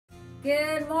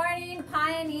Good morning,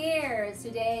 Pioneers.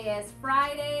 Today is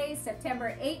Friday,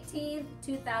 September 18th,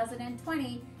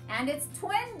 2020, and it's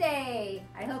Twin Day.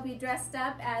 I hope you dressed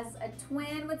up as a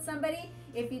twin with somebody.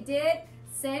 If you did,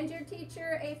 send your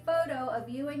teacher a photo of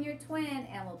you and your twin,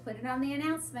 and we'll put it on the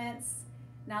announcements.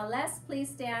 Now let's please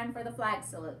stand for the flag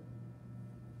salute.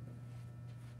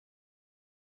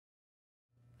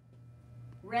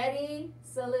 Ready,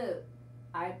 salute.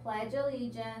 I pledge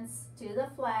allegiance to the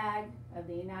flag of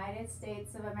the United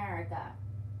States of America.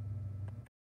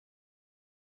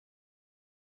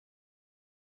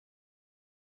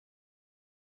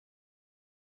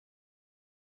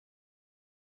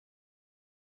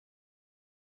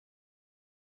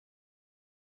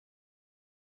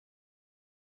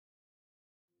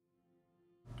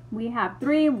 We have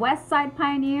 3 West Side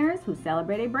Pioneers who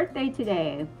celebrate a birthday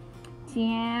today.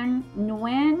 Tien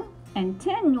Nguyen and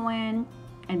Tin Nguyen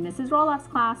in Mrs. Roloff's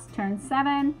class turned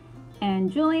 7,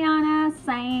 and Juliana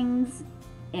Sangs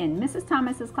in Mrs.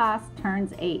 Thomas's class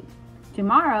turns 8.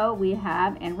 Tomorrow we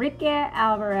have Enrique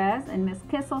Alvarez in Miss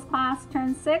Kissel's class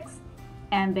turns 6,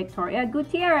 and Victoria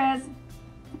Gutierrez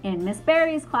in Miss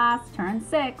Berry's class turns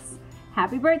 6.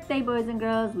 Happy birthday, boys and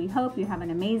girls. We hope you have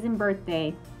an amazing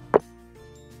birthday.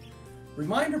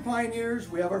 Reminder, Pioneers,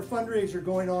 we have our fundraiser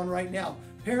going on right now.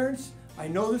 Parents, I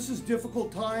know this is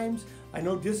difficult times. I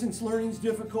know distance learning is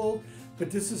difficult, but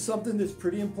this is something that's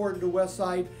pretty important to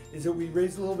Westside, is that we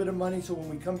raise a little bit of money so when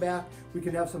we come back, we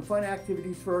can have some fun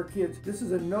activities for our kids. This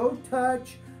is a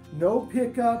no-touch, no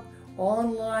pickup,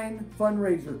 online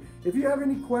fundraiser. If you have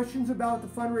any questions about the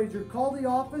fundraiser, call the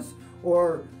office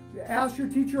or ask your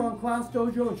teacher on Class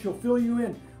Dojo and she'll fill you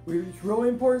in. It's really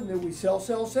important that we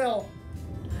sell.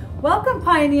 Welcome,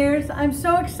 Pioneers. I'm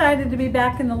so excited to be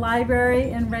back in the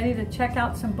library and ready to check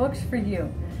out some books for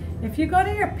you. If you go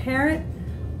to your parent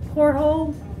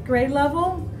portal grade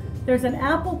level, there's an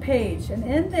Apple page, and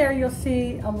in there you'll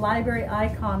see a library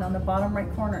icon on the bottom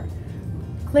right corner.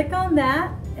 Click on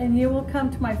that and you will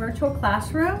come to my virtual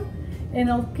classroom, and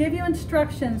it'll give you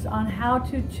instructions on how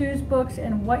to choose books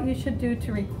and what you should do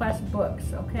to request books,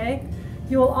 okay?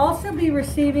 You will also be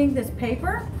receiving this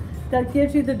paper that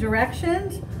gives you the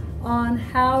directions on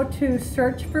how to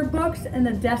search for books in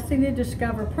the Destiny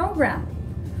Discover program.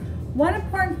 One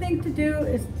important thing to do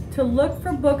is to look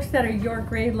for books that are your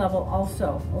grade level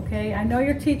also, okay? I know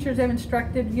your teachers have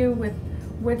instructed you with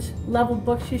which level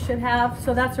books you should have,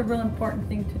 so that's a real important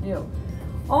thing to do.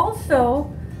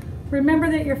 Also, remember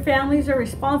that your families are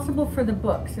responsible for the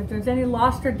books. If there's any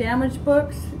lost or damaged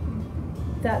books,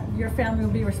 that your family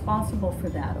will be responsible for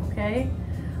that, okay?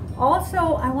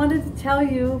 Also, I wanted to tell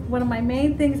you, one of my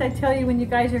main things I tell you when you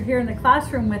guys are here in the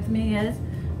classroom with me is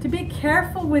to be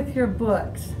careful with your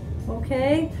books,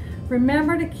 okay?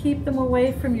 Remember to keep them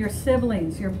away from your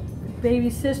siblings, your baby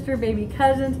sister, baby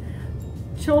cousins.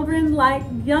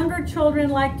 Younger children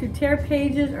like to tear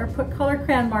pages or put color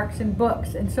crayon marks in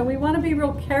books, and so we want to be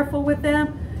real careful with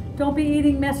them. Don't be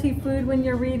eating messy food when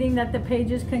you're reading, that the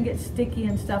pages can get sticky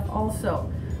and stuff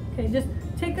also. Okay, just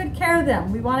take good care of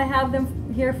them. We want to have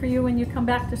them here for you when you come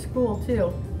back to school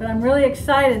too. But I'm really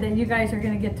excited that you guys are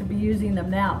going to get to be using them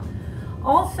now.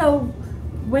 Also,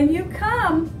 when you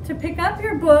come to pick up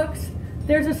your books,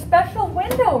 there's a special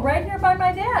window right here by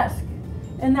my desk.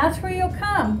 And that's where you'll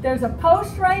come. There's a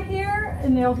post right here,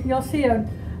 and you'll see a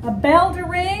bell to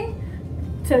ring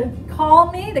to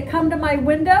call me to come to my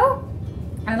window,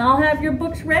 and I'll have your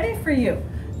books ready for you.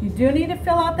 You do need to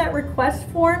fill out that request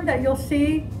form that you'll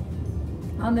see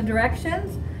on the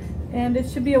directions, and it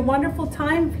should be a wonderful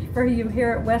time for you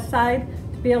here at Westside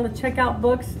to be able to check out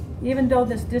books, even though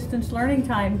this distance learning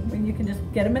time, when you can just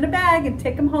get them in a bag and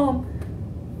take them home.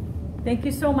 Thank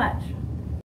you so much.